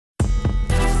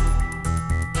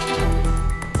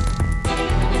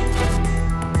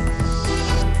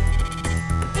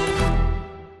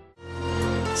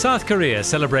South Korea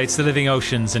celebrates the living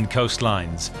oceans and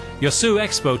coastlines. Yeosu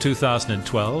Expo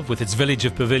 2012, with its village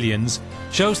of pavilions,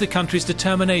 shows the country's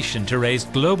determination to raise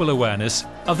global awareness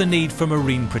of the need for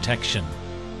marine protection.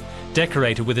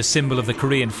 Decorated with a symbol of the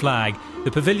Korean flag,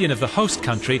 the pavilion of the host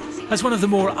country has one of the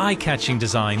more eye-catching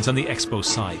designs on the Expo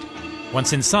site.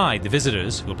 Once inside, the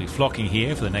visitors, who will be flocking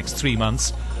here for the next 3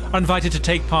 months, are invited to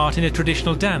take part in a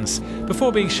traditional dance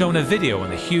before being shown a video on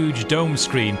the huge dome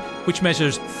screen, which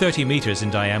measures 30 meters in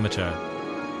diameter.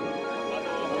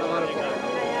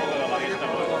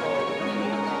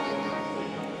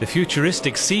 The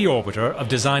futuristic sea orbiter of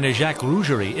designer Jacques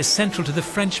Rougerie is central to the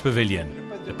French pavilion.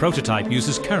 The prototype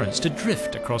uses currents to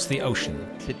drift across the ocean.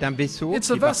 It's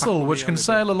a vessel which can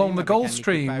sail along the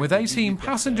Gulfstream with 18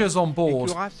 passengers on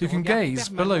board who can gaze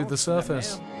below the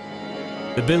surface.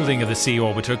 The building of the sea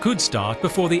orbiter could start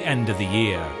before the end of the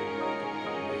year.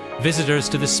 Visitors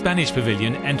to the Spanish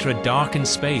pavilion enter a darkened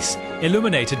space,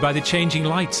 illuminated by the changing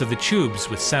lights of the tubes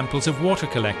with samples of water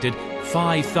collected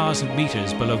 5,000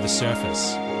 meters below the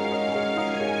surface.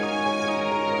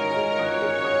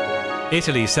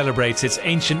 Italy celebrates its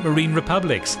ancient marine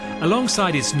republics,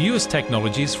 alongside its newest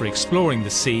technologies for exploring the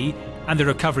sea and the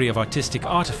recovery of artistic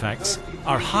artifacts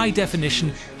are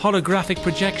high-definition holographic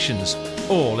projections,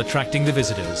 all attracting the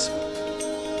visitors.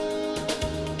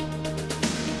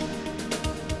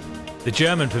 The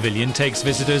German pavilion takes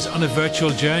visitors on a virtual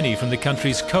journey from the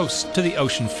country's coast to the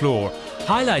ocean floor,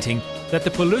 highlighting that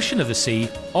the pollution of the sea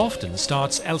often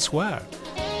starts elsewhere.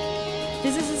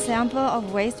 This is a sample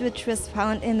of waste which was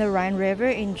found in the Rhine River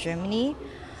in Germany,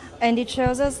 and it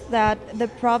shows us that the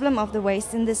problem of the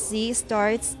waste in the sea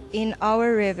starts in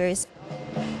our rivers.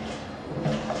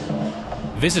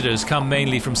 Visitors come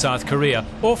mainly from South Korea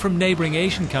or from neighbouring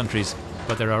Asian countries,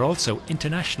 but there are also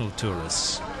international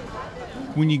tourists.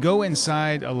 When you go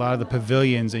inside a lot of the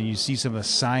pavilions and you see some of the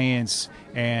science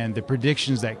and the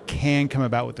predictions that can come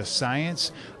about with the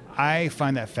science, I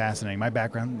find that fascinating. My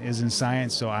background is in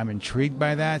science, so I'm intrigued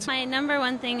by that. My number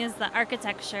one thing is the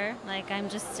architecture. I'm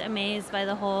just amazed by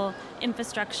the whole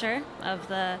infrastructure of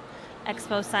the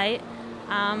expo site.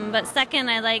 But second,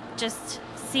 I like just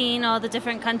seeing all the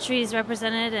different countries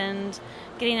represented and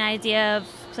getting an idea of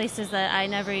places that I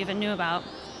never even knew about.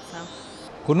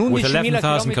 With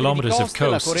 11,000 kilometers of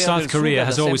coast, South Korea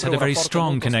has always had a very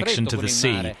strong connection to the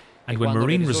sea. And when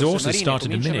marine resources start to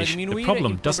diminish, the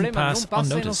problem doesn't pass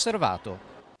unnoticed.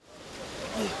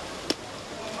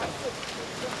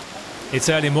 It's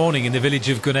early morning in the village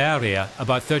of Gunaria,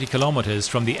 about 30 kilometers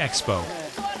from the expo.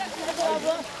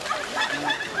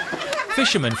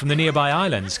 Fishermen from the nearby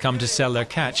islands come to sell their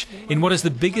catch in what is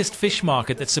the biggest fish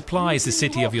market that supplies the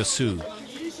city of Yeosu.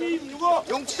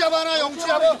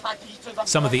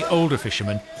 Some of the older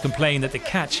fishermen complain that the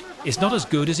catch is not as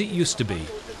good as it used to be.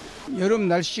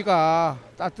 The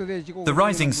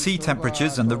rising sea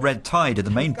temperatures and the red tide are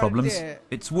the main problems.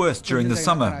 It's worse during the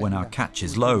summer when our catch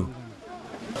is low.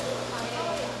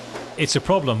 It's a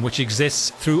problem which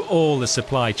exists through all the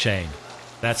supply chain.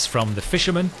 That's from the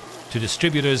fishermen to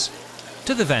distributors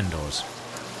to the vendors.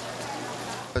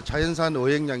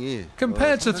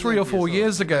 Compared to 3 or 4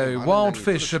 years ago, wild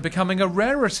fish are becoming a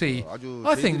rarity.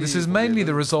 I think this is mainly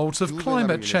the result of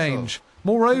climate change.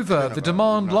 Moreover, the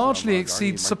demand largely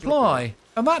exceeds supply,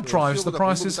 and that drives the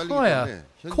prices higher,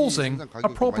 causing a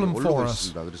problem for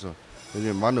us.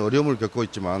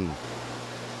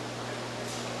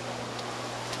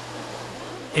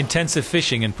 Intensive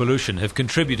fishing and pollution have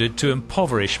contributed to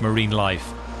impoverish marine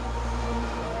life.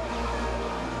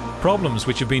 Problems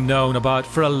which have been known about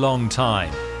for a long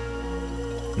time.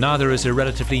 Now there is a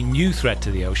relatively new threat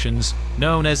to the oceans,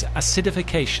 known as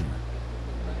acidification.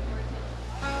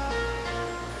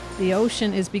 The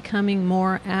ocean is becoming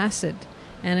more acid,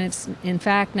 and it's in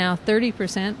fact now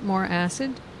 30% more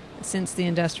acid since the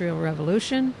Industrial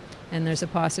Revolution, and there's a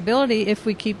possibility, if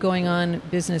we keep going on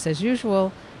business as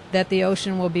usual, that the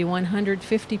ocean will be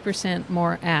 150%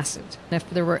 more acid. If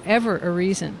there were ever a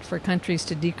reason for countries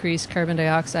to decrease carbon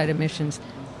dioxide emissions,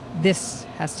 this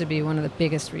has to be one of the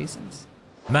biggest reasons.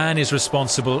 Man is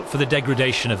responsible for the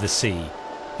degradation of the sea.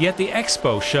 Yet the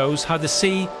expo shows how the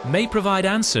sea may provide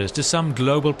answers to some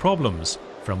global problems,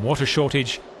 from water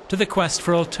shortage to the quest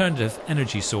for alternative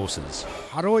energy sources.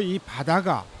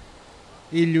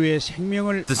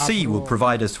 The sea will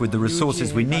provide us with the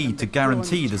resources we need to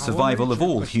guarantee the survival of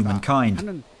all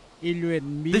humankind.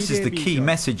 This is the key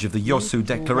message of the Yeosu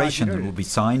Declaration that will be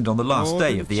signed on the last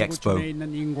day of the expo.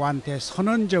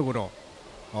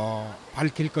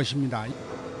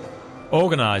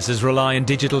 Organisers rely on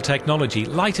digital technology,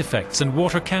 light effects and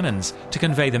water cannons to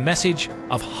convey the message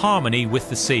of harmony with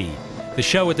the sea. The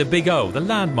show at the Big O, the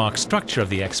landmark structure of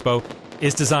the expo,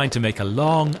 is designed to make a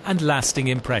long and lasting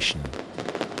impression.